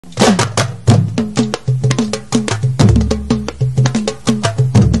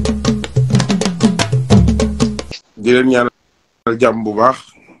di leen ñaanal jàmm bu baax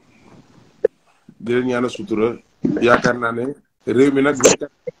di leen ñaanal sutura yaakaar naa ne réew mi nag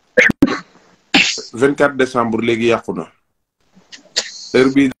 24 décembre léegi yàqu na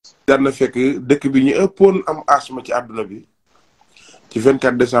heure bi daan na fekk dëkk bi ñu ëppoon am asma ci àdduna bi ci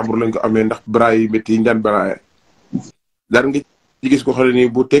 24 décembre lañ ko amee ndax bras yi métti yi ñu daan baraaye daan nga ci gis ko xam ne nii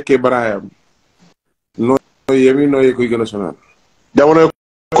bu tekkee baraayam noo yemi nooyee koy gën a sonal jamono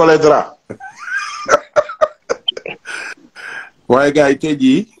choléra waaye gars yi tey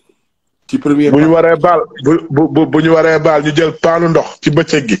jii ci premier bu ñu waree baal bu ñu waree baal ñu jël paanu ndox ci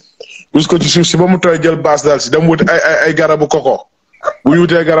bëccëg gi us ko ci suuf si ba mu tooy jël baas daal si dem wuti ay garabu koko bu ñu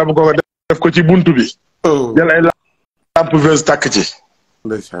wutee garabu koko def ko ci buntu bi jël ay lampe veuse tàkk ci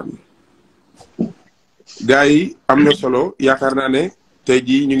ndeysaan gars yi am na solo yaakaar naa ne tey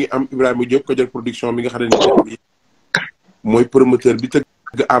jii ñu ngi am Ibrahima Diop ko jël production bi nga xam ne ni mooy promoteur bi tëgg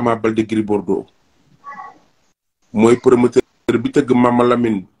Ama Balde Gris Bordeaux mooy promoteur bi tëgg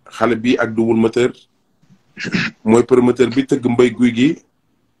mamalamine xale bi ak double moteur mooy promoteur bi tëgg mbay guy gi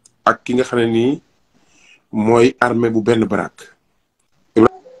ak ki nga xam ne nii mooy armée bu benn baraak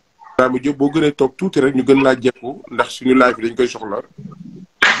Ibrahima Diop boo gënee toog tuuti rek ñu gën laa jekku ndax suñu live bi dañ koy soxla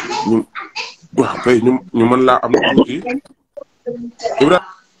ñu waaw kay ñu mën laa am tuuti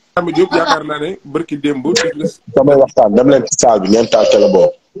Ibrahima Diop yaakaar naa ne barki démb def nga damay waxtaan dem leen ci saal bi ngeen taal télé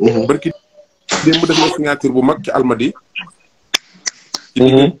boobu barki démb def nga signature bu mag ci Almadi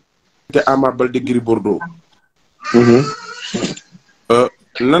ci te Ama Balde Gris Bordeaux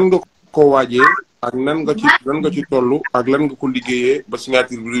nan nga ko waajee ak nan nga ci toll ak lan nga ko liggéeyee ba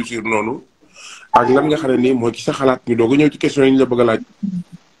signature bi réussir noonu ak lan nga xam ne nii mooy ci sa xalaat ñu doog a ñëw ci question yi ñu la bëgg a laaj.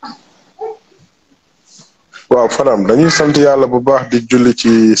 waaw Fadam dañuy sant yàlla bu baax di julli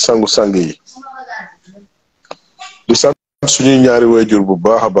ci sangu-sang yi di sant suñuy ñaari wayjur bu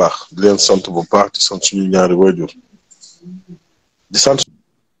baax a baax di leen sant bu baax di sant suñuy ñaari wayjur di sant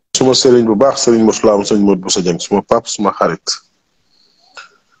suma sëriñ bu baax sëriñ Mouslaam sëriñ Modou Boussa Dieng suma pap suma xarit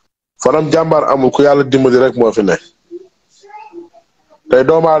Fadam jàmbaar amul ku yàlla dimbali rek moo fi ne tey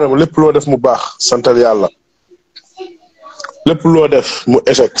doomu aadama lépp loo def mu baax santal yàlla lépp loo def mu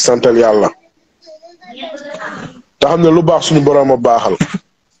échec santal yàlla te xam ne lu baax suñu borom a baaxal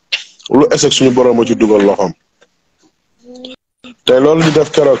lu échec suñu borom a ci dugal loxoom tey loolu ñu def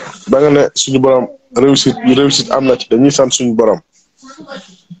keroog ba nga ne suñu borom réussite am na ci dañuy sant suñu borom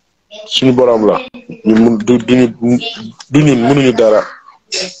la ñun du ñun mënuñu dara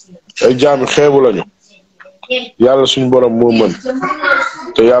ay jaami xeebu lañu yàlla suñu borom moo mën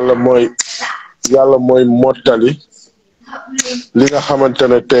te yàlla mooy mottali li nga xamante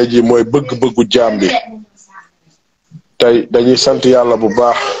ne tey jii mooy bëgg-bëggu jaam bi tey dañuy sant yàlla bu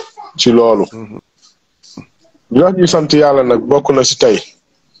baax ci loolu li wax ñuy sant yàlla nag bokk na ci tey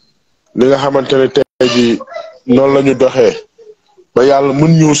li nga xamante ne tey jii noonu la ñu doxee ba yàlla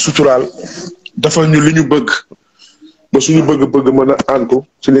mën ñu suturaal defal ñu li ñu bëgg ba suñu bëgg-bëgg mën a antu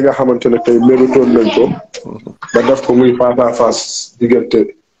ci li nga xamante ne tey méritoon nañ ko ba def ko muy face à face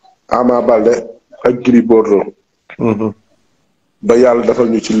diggante Ama Balde ak Gris Bordeaux ba yàlla defal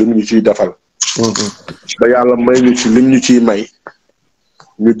ñu ci lim ñu ciy defal ba yàlla may ñu ci lim ñu ciy may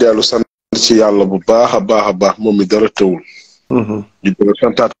ñu dellu sant ci yàlla bu baax a baax a baax moom mi dara tëwul ñu dellu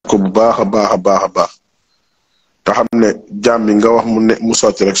santaat ko bu baax a baax a baax a baax te xam ne jàmm bi nga wax mu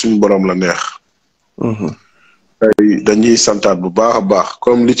sotti rek suñu borom la neex tey dañuy santaat bu baax a baax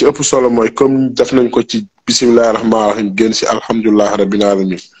comme li ci ëpp solo mooy comme def nañ ko ci bisimilahi rahmaani rahim génn si alhamdulilahi rabbil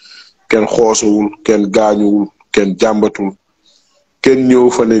alamin kenn xoosowul kenn gaañuwul kenn jàmbatul kenn ñëw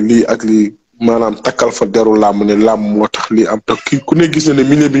fa ne lii ak lii maanaam takkal fa deru làmb ne làmb moo tax lii am tax ki ku ne gis na ne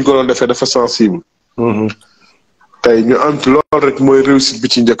milieu bi ñu ko doon defee dafa sensible tey ñu am ci loolu rek mooy réussite bi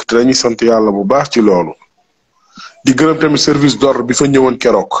ci njëkk te dañuy sant yàlla bu baax ci loolu di gërëm tamit service d'ordre bi fa ñëwoon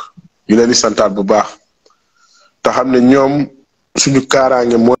keroog ñu leen di santaat bu baax te xam ne ñoom suñu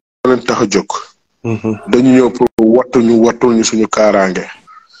kaaraange moo leen tax a jóg dañu ñëw pour wattul ñu suñu kaaraange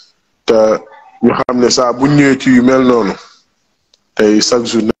te ñu xam ne saa bu ñëwee ci yu mel noonu tey chaque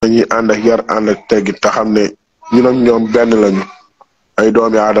jour nañuy ànd ak yar ànd ak teggi te xam ne ñun ak ñoom benn lañu ay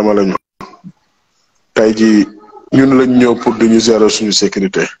doomi aadama lañu tey ji ñun lañ ñëw pour duñu gérer suñu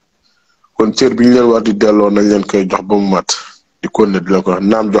sécurité kon cër bi ñu leen war di delloo nañ leen koy jox ba mu mat di continuer di leen ko wax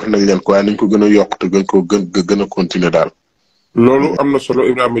naam jox nañ leen ko waaye nañ ko gën a yokk te gën a continuer daal. loolu am na solo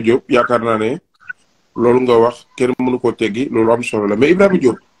Ibrahima Diop yaakaar naa ne loolu nga wax kenn mënu koo teggi loolu am solo la mais Ibrahima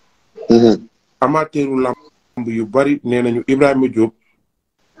Diop. amateuru lamb yu bari nee nañu Ibrahima Diop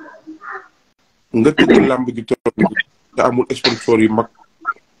nga tëgg lamb ji te amul sponsor yu mag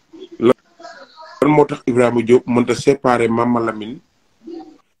lan moo tax Ibrahima Diop mënta séparer mamalamine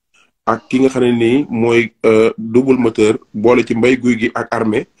ak ki nga xam ne nii mooy double moteur boole ci mbay guy gi ak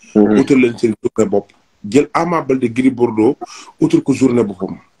armée utal leen seen journée bopp jël Ama Balde Gris Bordeaux utal ko journée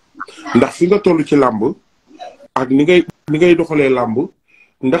boppam ndax fi nga toll ci làmb ak ni ngay doxalee làmb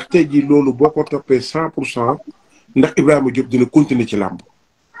ndax tey ji loolu boo ko toppee 100% ndax Ibrahima Diop dina continuer ci làmb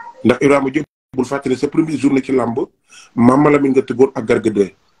ndax Ibrahima Diop bul fàttali sa première journée ci làmb mamalamine nga tëggoon ak Garga 2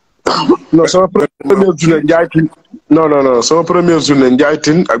 non sama première journée Ndiaye Tine non sama première journée Ndiaye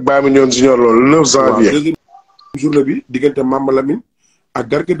Tine ak Baye Mandione Junior loolu le 9 janvier. deuxième journée bi diggante mamalamine ak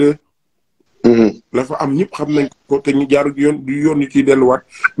Garga 2 la fa am ñëpp xam nañ ko te ñu jaaru yoon ñu ciy delluwaat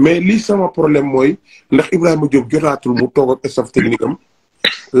mais lii sama problème mooy ndax Ibrahima Diop jotaatul mu toog ak staff technique am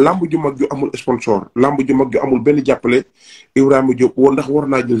lamb ju mag ju amul sponsor lamb ju mag ju amul benn jàppale Ibrahima Diop woon ndax war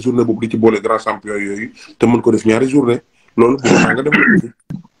naa jël journée boobu di ci boole grand champion yooyu te mën ko def ñaari journée loolu bëgg naa nga def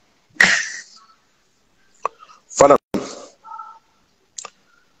Fadam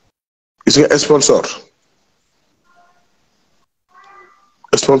gis nga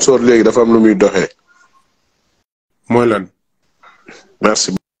sponsor léegi dafa am lu muy doxee. mooy lan.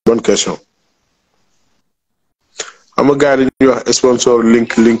 merci bonne question. xam nga gars yi dañuy wax sponsor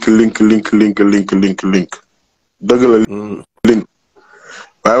link. dëgg la link.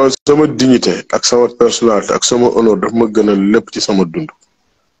 waaye man sama dignité ak sama personnalité ak sama honneur daf ma gën a lépp ci sama dund.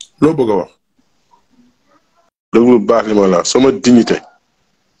 loo bëgg a wax. dëgg lu baax li ma la sama dignité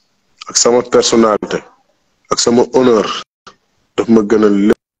ak sama personnalité ak sama honneur daf ma gën a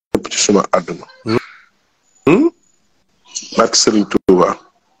lépp ci suma àdduna. barke Serigne Touba.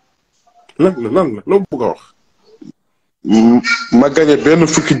 lan la loo bëgg a wax. ma gagné benn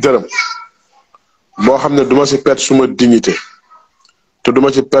fukki dërëm boo xam ne duma ci perte suma dignité te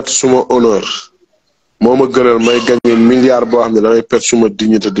duma ci perte suma honneur moo ma gënal may gagné milliard boo xam ne damay perte suma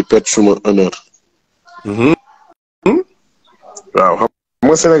dignité di perte suma honneur. waaw xam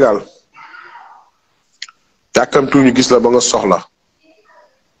nga Sénégal yàkkamtuñu gis la ba nga soxla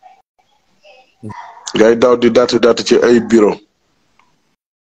ngay daw di dati ci ay bureau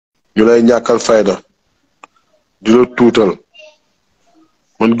ñu lay ñàkkal fayda di la tuutal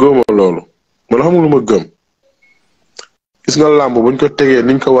man gëmuma loolu man xamul lu ma gëm gis nga làmb buñ ko tegee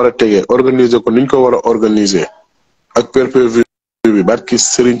niñ ko war a tegee organiser ko niñ ko war a organiser ak perpétuité bi barki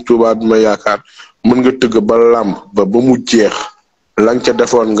Serigne Touba bi ma yaakaar mën nga tëgg ba làmb ba mu jeex lañ ca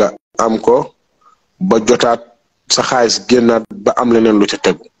defoon nga am ko ba jotaat sa xaalis génnaat ba am leneen lu ca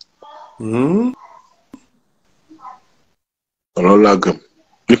tegu. loolu laa gëm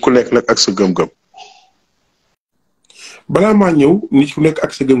nit ku nekk nag ak sa gëm-gëm. balaa maa ñëw nit ku nekk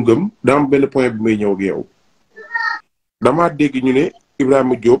ak sa gëm-gëm daa am benn point bi may ñëw ak yow damaa dégg ñu ne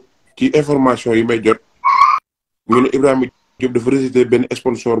Ibrahima Diop ci information yi may jot ñu ne Ibrahima Diop dafa résister benn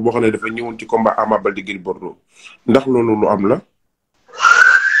sponsor boo xam ne dafa ñëwoon ci combat Ama Balde Gris Bordeaux ndax loolu lu am la.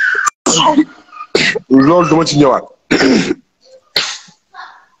 loolu duma ci ñëwaat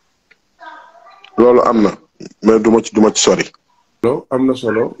loolu am na mais duma ci sori. loolu am na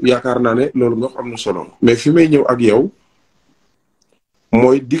solo yaakaar naa ne loolu nga am na solo. mais fi may ñëw ak yow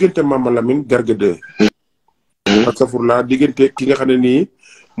mooy diggante mamalamine Garga 2. astafurlaa diggante ki nga xam ne nii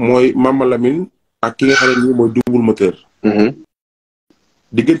mooy mamalamine ak ki nga xam ne nii mooy double moteur.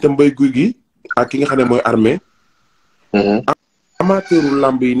 diggante mbay guy gi ak ki nga xam ne mooy armée. amateuru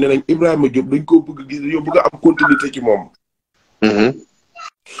lamb yi ne nañ Ibrahima Diop dañ ko bëgg gis dañoo bëgg a am continuité ci moom.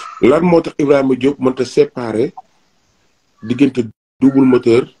 lan moo tax Ibrahima Diop mënta séparer diggante double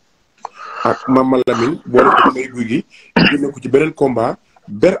moteur ak mamalamine boole ko mbay guy gi génne ko ci beneen combat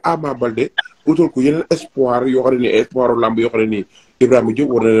ber Ama Balde utal ko yeneen espoir yoo xam ne nii espoiru lamb yoo xam ne nii Ibrahima Diop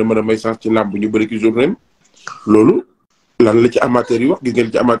war na leen mën a may chance ci lamb ñu bëri ki journée loolu lan la ci amateur yi wax gis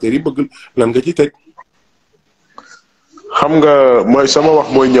ngeen ci amateur yi bëgg lan nga ci teg. xam nga mooy sama wax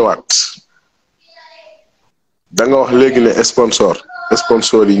mooy ñëwaat da nga wax léegi ne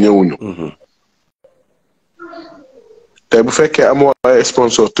sponsor yi ñëwuñu. te bu fekkee amoo ay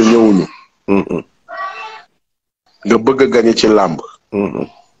sponsor te ñëwuñu. nga bëgg a gañe ci làmb.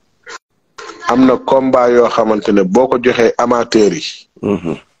 am na combat yoo xamante ne boo ko joxee amateur yi.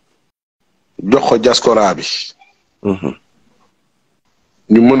 jox ko diaspora bi.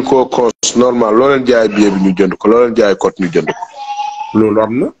 ñu mën koo cons normal loo leen jaay billet bi ñu jënd ko loo leen jaay code ñu jënd ko. loolu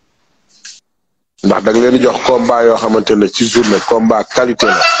am na. ndax da nga leen di jox combat yoo xamante ne ci journée combat qualité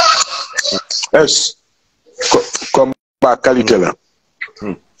la. combat qualité la.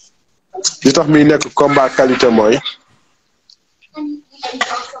 li tax muy nekk combat qualité mooy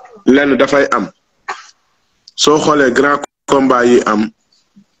lenn dafay am soo xoolee grand combat yi am.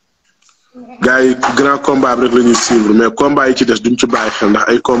 gars yi grand combat bi rek la ñuy suivre mais combat yi ci des duñ ci bàyyi xel ndax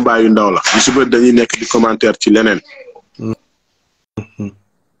ay combat yu ndaw la ñu si bëri dañuy nekk di commentaire ci leneen.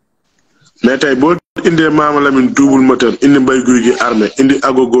 mais tey boo indee mamalamine double moteur indi mbay guy gi armé indi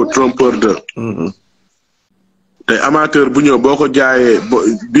agogo trompeur 2. tey amateur bu ñëw boo ko jaayee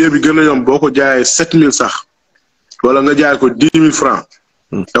billet bi gën a yomb boo ko jaayee 7000 sax wala nga jaay ko 10 000 francs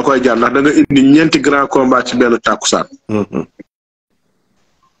da koy jaar ndax da nga indi ñeenti grand combat ci benn tàkkusaan.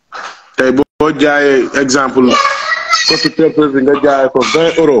 tey boo jaayee exemple côté purpose bi nga jaayee ko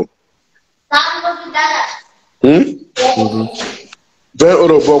 20 euros. 20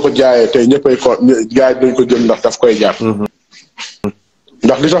 euros boo ko jaayee tey ñëppay ko jaay dañ ko jël ndax daf koy jar.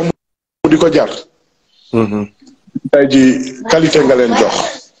 ndax li tax mu di ko jar. tey ji qualité nga leen jox.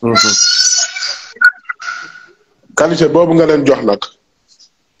 qualité boobu nga leen jox nag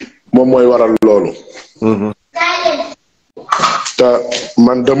moom mooy waral loolu. te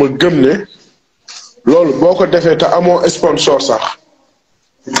man dama gëm ne loolu boo ko defee te amoo sponsor sax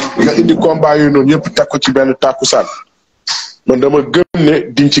nga indi combat yu noonu yëpp teg ko ci benn tàkkusaan man dama gëm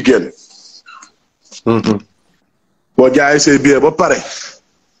ne diñ ci génn. boo jaayee say billet ba pare.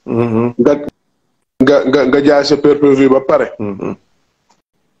 nga jaay sa pay-per-view ba pare.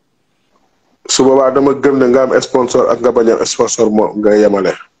 su boobaa dama gëm ne nga am sponsor ak nga bañ a sponsor moo nga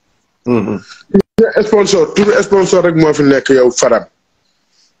yemale. sponsor tout sponsor rek moo fi nekk yow Fadam.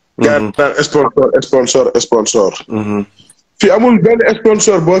 gaa naan sponsor. fi amul benn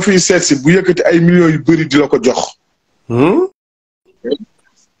sponsor boo fiy seet si bu yëkkati ay millions yu bëri di la ko jox.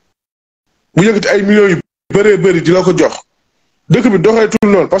 bu yëkkati ay millions yu bëree bëri di la ko jox. dëkk bi doxeetul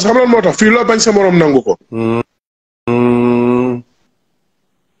noonu parce que xam nga moo tax fii loo bañ sa morom nangu ko.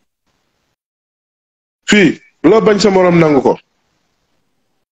 fii loo bañ sa morom nangu ko.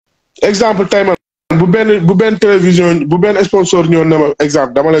 exemple tey man bu benn télévision bu benn sponsor ñëw ne ma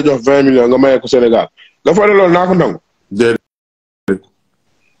exemple dama lay jox 20 millions nga maye ko Sénégal nga foog ne loolu naa ko nangu. déedéet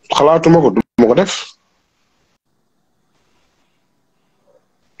xalaatuma ko du ma ko def.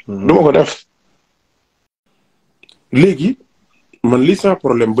 du ma ko def. léegi man li sans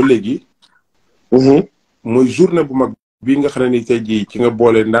problème ba léegi. mooy journée bu mag bii nga xam ne ni tey jii ci nga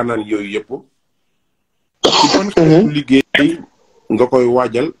boole ndaanaan yooyu yëpp. ci ban xeetu liggéey nga koy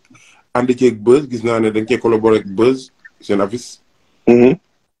waajal ànd ceeg Buzz gis naa ne da nga cee collaboré ak Buzz seen affiche.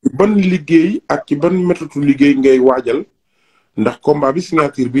 ban liggéey ak ci ban méthode liggéey ngay waajal ndax combat bi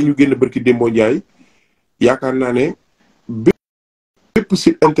signature bi ñu génn barki Dembo Ndiaye yaakaar naa ne bépp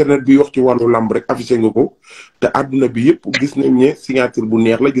si internet bi wax ci wàllu lamb rek affiché nga ko te àdduna bi yëpp gis nañ ne signature bu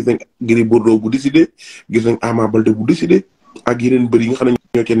neex la gis nañ Gris Bordeaux bu décidé gis nañ Ama Balde bu décidé ak yeneen bëri yi nga xam ne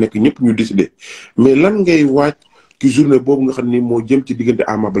ñoo ca nekk ñëpp ñu décidé mais lan ngay waaj ci journée boobu nga xam ni moo jëm ci diggante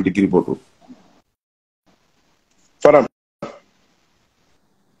Ama Balde Gris Bordeaux. Fadam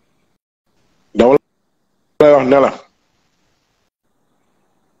dama lay wax ne la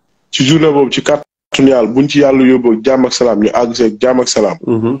ci journée boobu ci kàttanu yàlla buñ ci yàlla yóbbu jàmm ak salaam ñu àgg seeg jàmm ak salaam.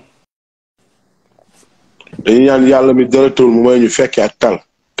 dañuy ñaan yàlla mi dara tawul mu may ñu fekkee ak tal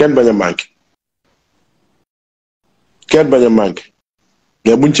kenn bañ a manqué. kenn bañ a manqué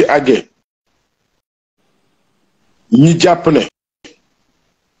mais buñ ci àggee ñi jàpp ne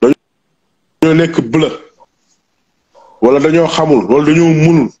dañoo nekk bleu wala dañoo xamul wala dañoo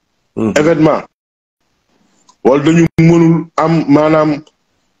mënul événement wala dañu mënul am maanaam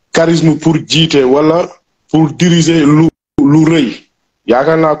charisme pour jiite wala pour diriger lu rëy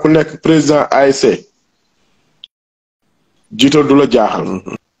yaakaar naa ku nekk président ASC jiital du la jaaxal.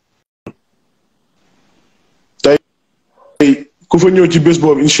 ku fa ñëw ci bés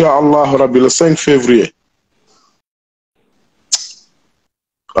boobu incha allahu rabbi le 5 février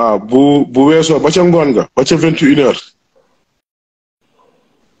waaw bu weesoo ba ca ngoon nga ba ca 21h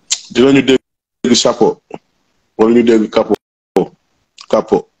dinañu dégg chapeau wala ñu dégg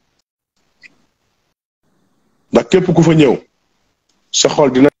capot ndax képp ku fa ñëw sa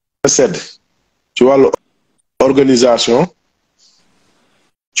xol dina sedd ci wàllu organisation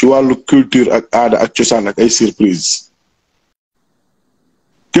ci wàllu culture ak aada ak cosaan ak ay surprise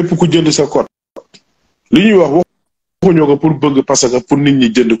képp ku jënd sa code li ñuy wax waxuñoo ko pour bëgg parce que pour nit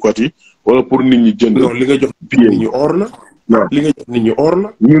ñi jënd code yi wala pour nit ñi jënd. non li nga jox nit ñi or la. li nga jox nit ñi or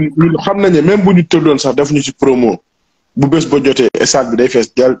la. ñun xam nañ ne même bu ñu tëddoon sax def ñu ci promo bu bés ba jotee stade bi day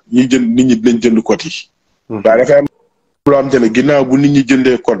fees del ñuy jënd nit ñi dinañ jënd code yi. waaye dafay am loo xam te ne ginnaaw bu nit ñi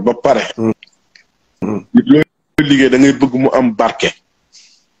jëndee code ba pare. nit looy liggéey da ngay bëgg mu am barke.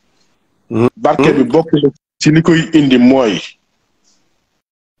 barke bi bokk na ci li koy indi mooy.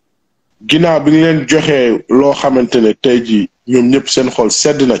 ginnaaw bi nga leen joxee loo xamante ne tey jii ñoom ñëpp seen xol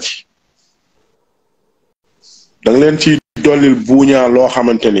sedd na ci da nga leen ci dollil buuñaa loo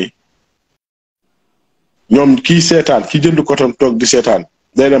xamante ni ñoom kii seetaan ki jënd kotam toog di seetaan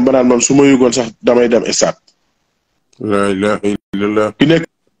day dem ba naan man su ma yëgoon sax damay dem stade. la ilaha illallah. ki nekk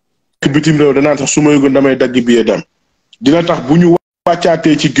bitim réew danaan sax su ma yëgoon damay dagg billet dem dina tax bu ñu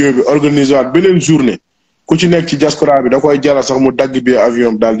wàccaatee ci géew bi organiser waat beneen journée ku ci nekk ci diaspora bi da koy jaral sax mu dagg billet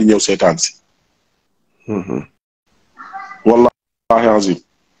avion daal di ñëw seetaan si. wallahi azim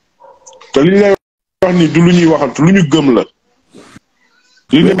te li lay wax ni du lu ñuy waxantu lu ñu gëm la.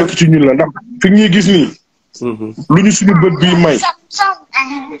 li nekk ci ñun la ndax fi ñuy gis nii. lu ñu suñu bët bii may.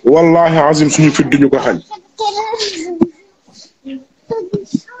 wallahi azim suñu fit duñu ko xañ.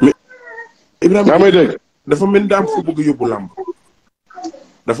 mais Ibrahima may dégg. dafa mel ni daa am foo bëgg yóbbu làmb.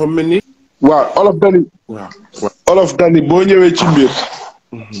 dafa mel ni. waaw olof dani. waaw olof dani boo ñëwee ci mbir.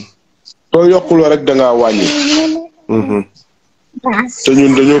 soo yokkuloo rek da ngaa wàññi. te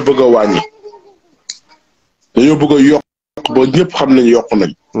ñun dañoo bëgg a wàññi. dañoo bëgg a yokk ba ñëpp xam nañ yokk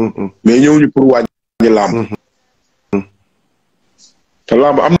nañ. mais ñëwuñu pour wàññi làmb. te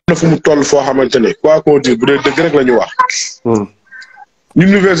làmb am na fu mu toll foo xamante ne quoi qu'on dise bu dee dëgg rek la ñu wax. ñun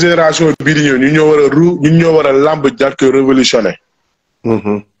nouvelle génération bii di ñëw ñun ñoo war a làmb daal koy révolutionné.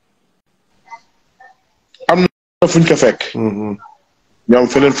 am na fuñ ko fekk. ñu am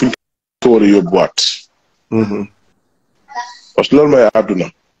feneen fuñ ko war a yóbbuwaat. parce que loolu mooy àdduna.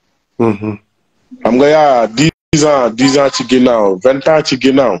 xam nga yaa 10 ans ci ginnaaw 20 ans ci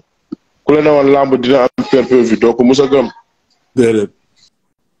ginnaaw ku la ne woon làmb dina am pay-per-view doo ko mus a gëm. déedéet.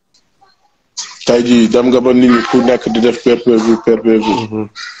 tey jii dem nga ba nit ñi ku nekk di def pay-per-view.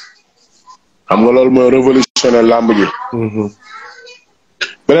 xam nga loolu mooy révolutionné làmb ji.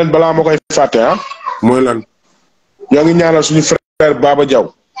 beneen balaa ma koy fàtte ah. mooy lan. ñoo ngi ñaanal suñu frère Baba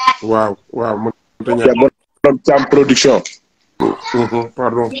Diaw. waaw waaw man. borom Thiam production.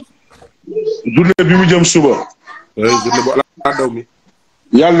 pardon. journée bi mu jëm suba. journée bu ala daw mi.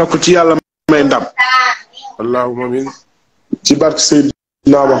 yàlla na ko ci yàlla may ndam. allahumma amin. ci barke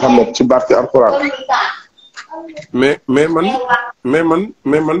Seydina Mohamed ci barke Alxuraan. mais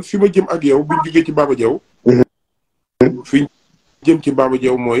man fi ma jëm ak yow bu ñu jugee ci Baba Diaw. fi ñu jëm ci Baba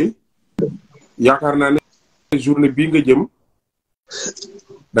Diaw mooy yaakaar naa ne journée bii nga jëm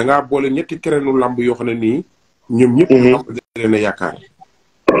da ngaa boole ñetti kereenu lamb yoo xam ne nii ñoom ñëpp. lamb leen a yaakaar.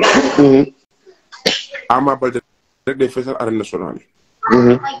 Ama Balde rek day feesal arène nationale.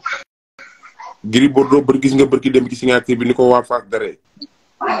 Gris Bordeaux bër gis nga bër ki dem ci signature bi ni ko waa Fass daree.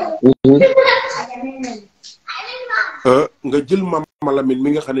 nga jël mamalamine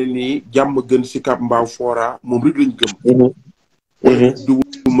mi nga xam ne nii jàmm gën si Cap Mbaaw Fora moom rek lañ gëm. du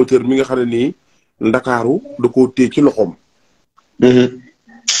moteur mi nga xam ne nii Ndakaaru da koo téye ci loxoom.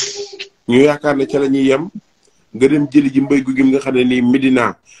 ñu yaakaar ne ca la ñuy yem nga dem jëli ji mbéy gu gi nga xam ne nii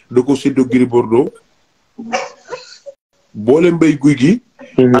Medina da ko séddoo Gris Bordeaux boole mbéy guy gi.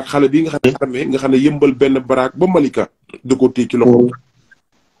 ak xale bi nga xam ne yëmbal benn baraak ba Malika da ko téye ci loxoom.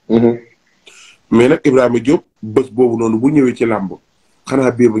 mais nag Ibrahima Diop bés boobu noonu bu ñëwee ci làmb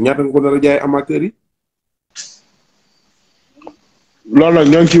xanaa biir bu ñaata nga ko nar a jaay amateurs yi. loolu nag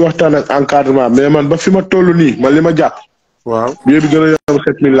ñoo ngi ciy waxtaan ak encadrement mais man ba fi ma toll nii man li ma jàpp. waaw billet bi gën a yomb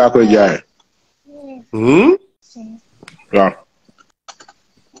 7000 laa koy jaayee. waaw.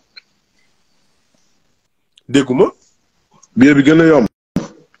 dégguma. billet bi gën a yomb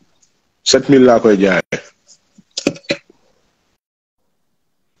 7000 laa koy jaayee.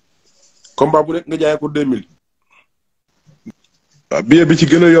 combat bu nekk nga jaayee ko 2000. waaw billet bi ci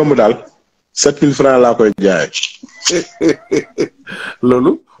gën a yomb daal 7000 francs laa koy jaayee.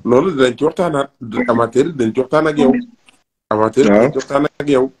 loolu dinañ ci waxtaanaat amateur yi dinañ ci waxtaan ak yow. amateur yi dinañ ci waxtaan ak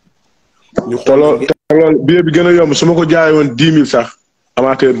yow. ñu xooloo te loolu billet bi gën a yomb su ma ko jaayee woon 10 000 sax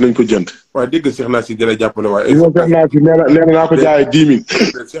amateur dinañ ko jënd. waaye dégg nga Cheikh Nassi dina jàppale waaye. Cheikh Nassi nee na naa ko jaayee 10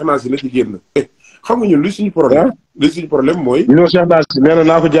 000. Cheikh Nassi na ci génn. xam nga ñun li suñu problème. li suñu problème mooy. ñoo Cheikh Nassi nee na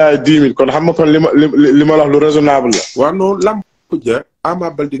naa ko jaayee 10 000 kon xam nga kon li ma wax lu raisonnable la. waaw non lamb ja Ama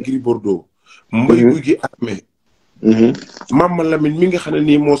Balde Gris Bordeaux. mbay guy gi amee. mamalamine mi nga xam ne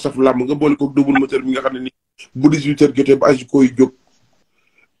nii moo saf làmb nga boole ko double moteur mi nga xam ne nii bu 18h jotee ba aju koy jóg.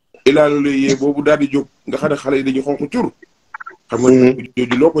 ilaalo lay yee boobu daal di jóg nga xam ne xale yi dañuy xonq cur. xam nga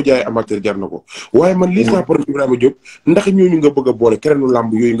jooju loo ko jaayee amateur jar na ko. waaye man lii saa problème Ibrahima Diop ndax ñooñu nga bëgg a boole kereenu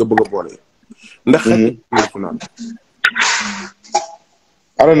làmb yooyu nga bëgg a boole. ndax xaj national.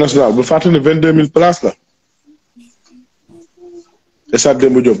 arène nationale bu fàttali ne 22000 places la. stade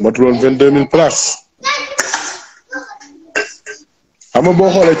Demba Diop matul woon 22000 places. xam nga boo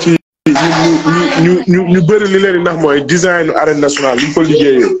xoolee ci ñu bëri li leen di ndax mooy design arène nationale li ñu ko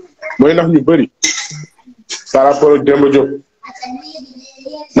liggéeyee mooy ndax ñu bëri par rapport ak Demba Diop.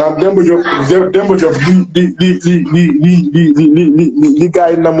 naam Demba Diop li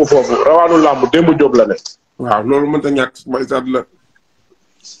gars yi namm foofu rawaanu làmb Demba Diop la ne. waaw loolu mënta ñàkk may saat la.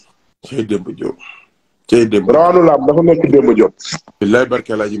 cey Demba Diop. rawaanu làmb dafa nekk Demba Diop. billaay barke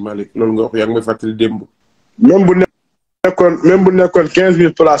Alaaji Malick loolu nga wax yaa ngi may fàttali démb. même bu nekkoon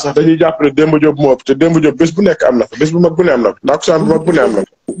 15000 places sax dañuy jàpp ne Demba Diop moo ëpp te Demba Diop bés bu nekk am na ko bés bu mag bu ne am na ko ndax bu mag bu ne am na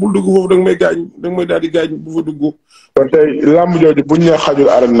ko. bul dugg foofu da nga may gaañ da nga may daal di gaañ bu fa dugg. kon tey làmb jooju buñ ne xajul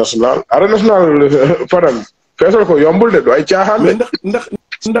arène nationale Fadam feesal ko yombul de du ay caaxaan. mais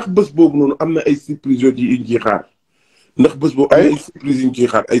ndax bés boobu noonu am na ay surprise yu ñu ciy xaar. ndax bés boobu am na ay surprise yu ñu ciy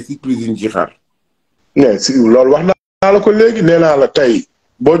xaar ay surprise yu ñu ciy xaar. mais si loolu wax naa la ko léegi nee naa la tey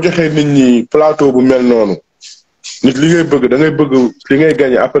boo joxee nit ñi plateau bu mel noonu nit li ngay bëgg da ngay bëgg li ngay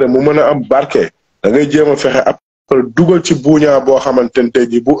gagné après mu mën a am barke da ngay jéem a fexe après dugal ci buuñaa boo xamante ne tey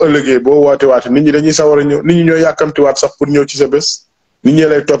jii bu ëllëgee boo woote waate nit ñi dañuy sawar a ñëw nit ñi ñooy yàkkamtiwaat sax pour ñëw ci sa bés nit ñi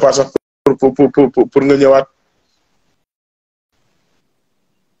lay toppaat sax pour nga ñëwaat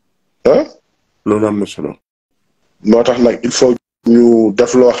ah. loolu am na solo. moo tax nag il faut ñu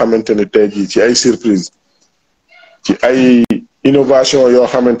def loo xamante ne tey jii ci ay surprise ci ay innovation yoo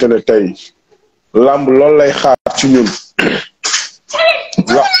xamante ne tey làmb loolu lay xaar ci ñun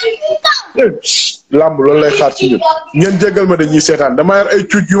làmb loolu lay xaar ci ñun ngeen jégal ma dañuy seetaan dama yar ay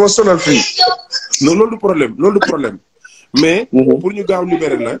cuuj yu ma sonal fii. non loolu du problème mais. pour ñu gaaw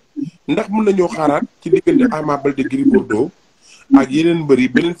libéré la ndax mën nañoo xaaraat ci diggante Ama Balde Gris Bordeaux ak yeneen mbër yi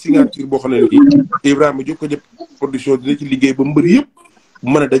beneen signature boo xam ne nii Ibrahima Diop ko jëpp production dina ci liggéey ba mbër yëpp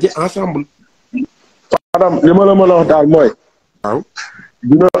mën a daje ensemble. maanaam li ma la mën a wax daal mooy. waaw.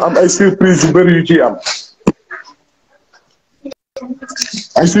 dina am ay surprise yu bëri yu ciy am.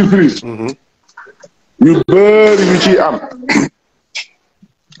 ay surprise. yu bëri yu ciy am.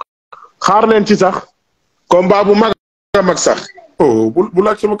 xaar leen ci sax. combat bu mag a mag sax. oh bu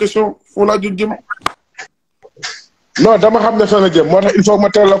laaj sama question foo laa jot jëm. non dama xam ne fa nga jëm moo tax il faut ma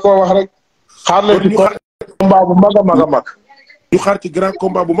teel la koo wax rek. xaar leen ci combat bu mag a mag a mag. ñu xaar ci grand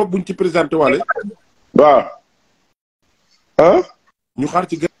combat bu mag buñ ci présenté waale. waaw. ah. ñu xaar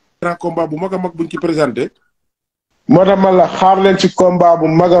ci grand combat bu mag a mag buñ ci présenté. moo tax man la xaar leen ci combat bu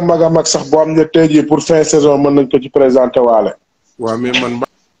mag a mag a mag sax boo am ne tey jii pour fin saison mën nañ ko ci présenté waale. waaw mais man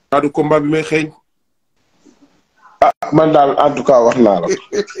mbaa du combat bi may xeeñ. ah man daal en tout cas wax naa la.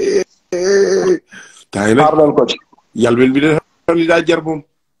 taay nag xaar leen ko ci. yalmin bi dafa ni daa jar moom.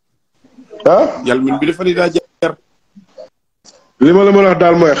 ah. yalmin bi dafa ni daa jar. li ma la mën a wax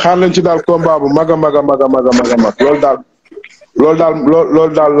daal mooy xaar leen ci daal combat bu mag a mag a mag a mag a mag a mag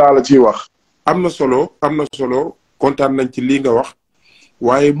loolu daal laa la ciy wax. am na solo kontaan nañ ci lii nga wax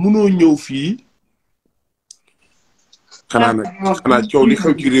waaye munoo ñëw fii xanaa coow li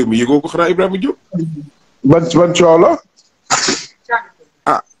xew ci réew mi yëgoo ko xanaa Ibrahima Diop. ban coow la.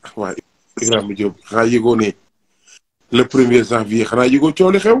 ah waaye Ibrahima Diop xanaa yëgoo ne le 1er janvier xanaa yëgoo coow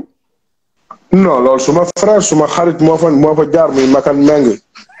li xew. non loolu suma frère suma xarit moo fa jaar muy makan meng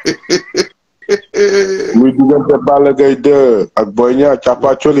muy diggante Balla Gaye 2 ak Boy Niang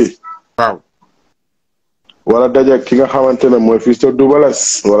càppaacoli. waaw. wala daje ki nga xamante ne mooy fils de Double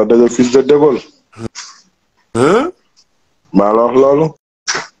Less wala daje fils de Dégol. maa la wax loolu.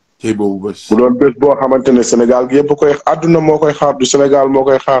 tey boobu bés. bu doon bés boo xamante ne Sénégal gi yëpp koy àdduna moo koy xaar du Sénégal moo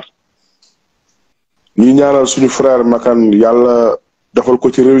koy xaar. ñuy ñaanal suñu frère makan yàlla defal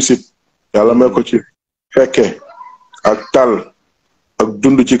ko ci réussite. yàlla may ko ci fekke ak tal ak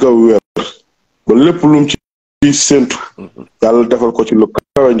dund ci kaw wér ba lépp lum ci séntu yàlla defal ko ci lu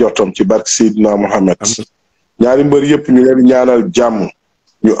kawe njortam ci barke Seydina Mohamed ñaari mbër yëpp ñu leen ñaanal jàmm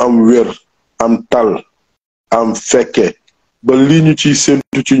ñu am wér am tal am fekke ba lii ñu ciy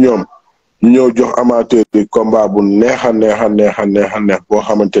séntu ci ñoom ñu ñëw jox amateur bi combat bu neex a neex a neex a neex a neex boo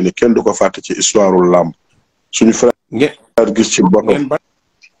xamante ni kenn du ko fàtte ci histoire u làmb suñu frère gis ci boppam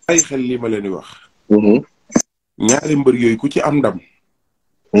ay xel lii ma leen di wax. ñaari mbër yooyu ku ci am ndam.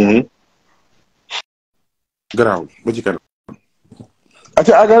 garaaw ba ci kanam.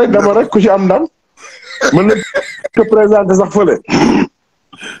 ati aga rek dama rek ku ci am ndam. mën na ko présenté sax fële.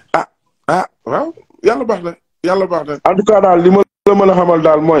 waaw yàlla baax na yàlla baax na. en tout cas daal li ma la mën a xamal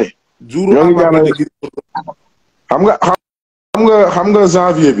daal mooy. ñoo ngi ñaanal xam nga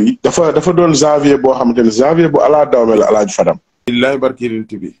janvier bi. dafa doon janvier boo xamante ne janvier bu ala dawme la alaaj Fadam. billaay barki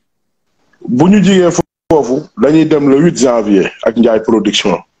yonent bi. bu ñu jigee foofu dañuy dem le 8 janvier ak Njaay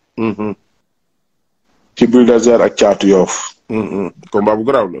production. ci Bulldozer ak Caatu Yoof. combat bu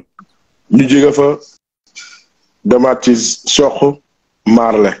garaaw la. ñu jige fa demaat ci Soq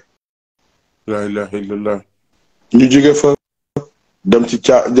Marle. la ilaha illallah. ñu jige fa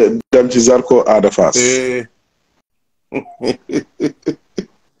dem ci Zarko Ada Fass.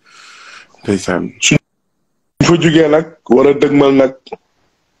 ndeysaan. fa jugee nag war a dëgmal nag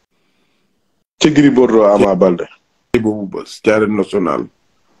ci Gris Bordeaux Ama Balde. boobu bés ci arène nationale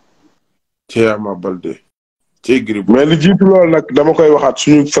ci Ama Balde ci Gris mais li jiitu loolu nag dama koy waxaat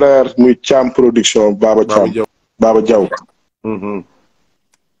suñu frère muy Thiam production Baba Thiam Baba Diaw.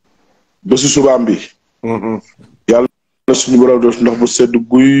 bésu subaam bi. yàlla na suñu borom def ndox bu sedd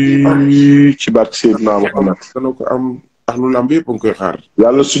guy ci barke Seydina Muhammad. dana ko am ndax lu lamb yëpp a ngi koy xaar.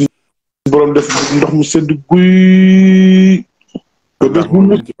 yàlla suñu borom def ndox mu sedd guy. ba bés bu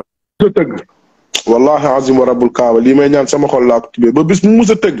mu a tëgg. wallahi azim wa rabbul kaaba lii may ñaan sama xol laa ko tibee ba bés bu mu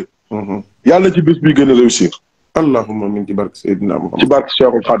a tëgg. yàlla ci bés bi gën a réussir. allahumma min ci barke Seydina Muhammad. ci barke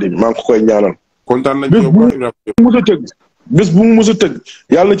Cheikhul Khadim maa ngi ko koy ñaanal. kontaan nañ ci yow mus a tëgg. bés bu mu mus a tëgg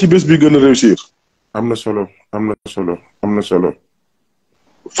yàlla ci bés bi gën a réussir. am na solo am na solo am na solo.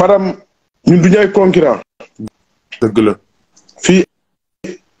 Fadam ñun du ñu ay concurrent. dëgg la. fii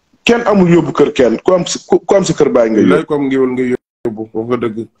kenn amul yóbbu kër kenn ku am sa kër bàyyi nga yóbbu. comme ngiwal nga yóbbu wax nga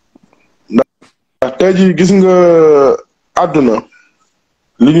dëgg. ndax tey jii gis nga àdduna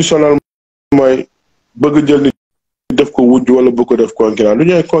li ñu sonal mooy bëgg jël nit def ko wujj wala bëgg ko def concurrent du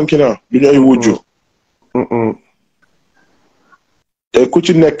ñu ay concurrent du ñu ay wujju. te ku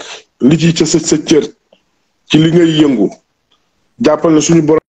ci nekk li ci ca sa cër ci li ngay yëngu jàppal na suñu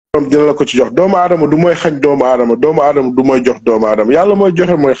borom dina la ko ci jox doomu aadama du mooy xañ doomu aadama du mooy jox doomu aadama yàlla mooy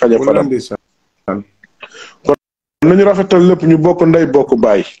joxe mooy xañe Fadam. kon nañu rafetal lépp ñu bokk ndey bokk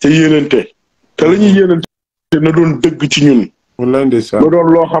baay te yéenante te la ñuy yéenante na doon dëgg ci ñun. na doon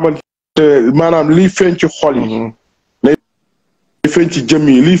loo xamante maanaam liy feeñ ci xol yi. nay feeñ ci jëm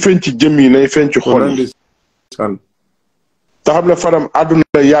yi liy feeñ ci jëm yi nay feeñ ci xol yi. te xam ne Fadam àdduna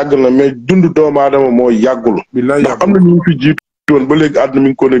yàgg na mais dund doomu aadama moo yàggul. ndax am na ñu fi jiitu woon ba léegi àdduna mi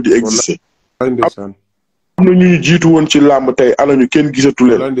ngi ko ne di exister. am na ñu jiitu woon ci làmb tey ana ñu kenn gisatu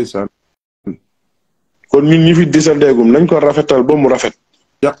leen. kon ñun ñi fi disandeegum nañ ko rafetal ba mu rafet.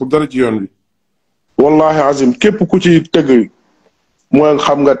 yàqu dara ci yoon bi. wallahi azim képp ku ci tëgg moo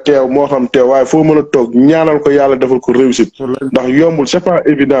xam nga teew moo xam teew waaye foo mën a toog ñaanal ko yàlla defal ko réussite. ndax yombul c'est pas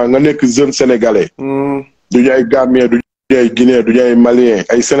évident nga nekk jeune sénégalais. du ñu ay Gambien du ñu ay Guinée du ñu ay Malien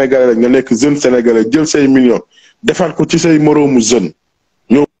ay sénégalais rek nga nekk jeune sénégalais jël say millions defal ko ci say moroomu jeune.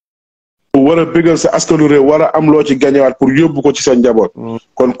 ñëw war a bégal sa askanu réew war a am loo ci gañewaat pour yóbbu ko ci sa njaboot.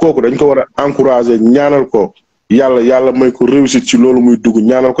 kon kooku dañ ko war a encourager ñaanal ko yàlla may ko réussite ci loolu muy dugg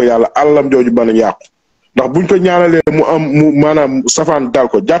ñaanal ko yàlla àllam jooju mën a yàqu. ndax buñ ko ñaanalee mu maanaam safaan dal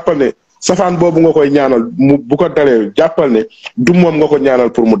ko jàppal ne safaan boobu nga koy ñaanal bu ko dalee jàppal ne du moom nga ko ñaanal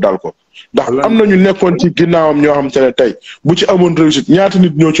pour mu dal ko. ndax am na ñu nekkoon ci ginnaawam ñoo xam te ne tey bu ci amoon réussite ñaata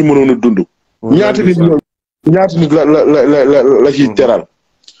nit ñoo ci mënoon a dund. ñaata nit la ciy teral.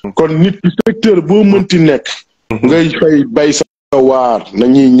 kon nit ki secteur boo mënti nekk. ngay fay bay sa waar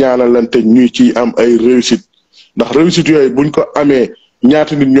nañuy ñaanalante ñuy ciy am ay réussite ndax réussite yooyu buñ ko amee.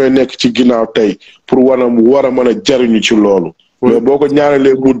 ñaata nit ñooy nekk ci ginnaaw tey pour war a mën a jariñu ci loolu. mais boo ko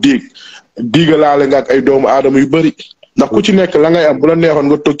ñaanalee mu diigalaale nga ak ay doomu aadama yu bëri. ndax ku ci nekk la ngay am bu la neexoon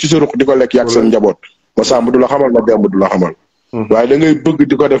nga toog ci sa ruq di ko lekk yàgg seen njaboot. ma sàmm du la xamal ma demb du la xamal. waaye da ngay bëgg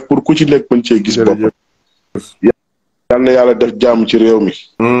di ko def pour ku ci nekk mën cee gis bopp. yal na yàlla def jàmm ci réew mi.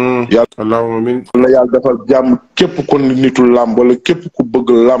 yàlla na yàlla defal jàmm képp ku nitu làmb wala képp ku bëgg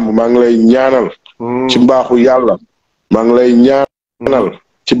làmb maa ngi lay ñaanal. ci mbaaxu yàlla maa ngi lay ñaanal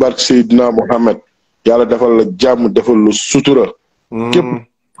ci barke Seydina Muhammad yàlla defal la jàmm defal la sutura. képp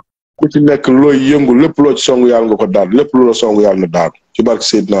ku ci nekk looy yëngu lépp loo ci songu yàlla nga ko daal lépp lu la songu yàlla na daal ci barke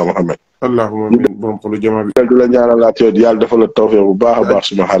Seydina Muhammad. allahumma amiin borom xolu jama bi. di la ñaanal laa teewit yàlla defal la tawfeex bu baax a baax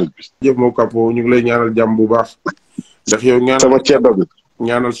suma xarit bi. jëf moo kapo ñu ngi lay ñaanal jàmm bu baax. ndax yow ñaanal sama ceddo bi.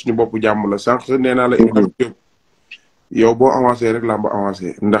 ñaanal suñu bopp jàmm la sànq nee naa la. yow boo avancé rek làmb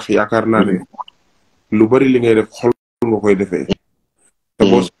avancé ndax yaakaar naa ne lu bari li ngay def xol nga koy defee. te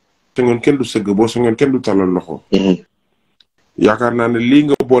boo sañoon kenn du sëgg boo sañoon kenn du talal loxo. yaakaar naa ne lii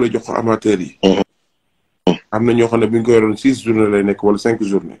nga boole jox ko amateur yi. am na ñoo xam ne bi nga ko yoroon 6 journée lay nekk wala 5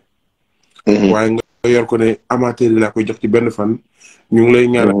 journée. waaye nga yor ko ne amateur yi laa koy jox ci benn fan. ñu ngi lay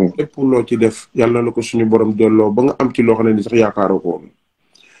ñaanal lépp loo ci def yàlla na ko suñu borom delloo ba nga am ci loo xam ne ni sax yaakaaroo ko woon.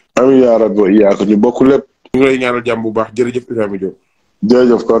 amiin yaa rabbi yaakaar ñu bokk lépp. ñu ngi lay ñaanal jàmm bu baax jërëjëf Ibrahima Diop.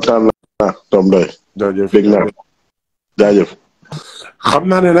 jërëjëf kontaan naa Tom Doy. jaajëf dégg naa jaajëf. xam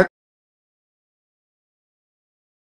naa ne nag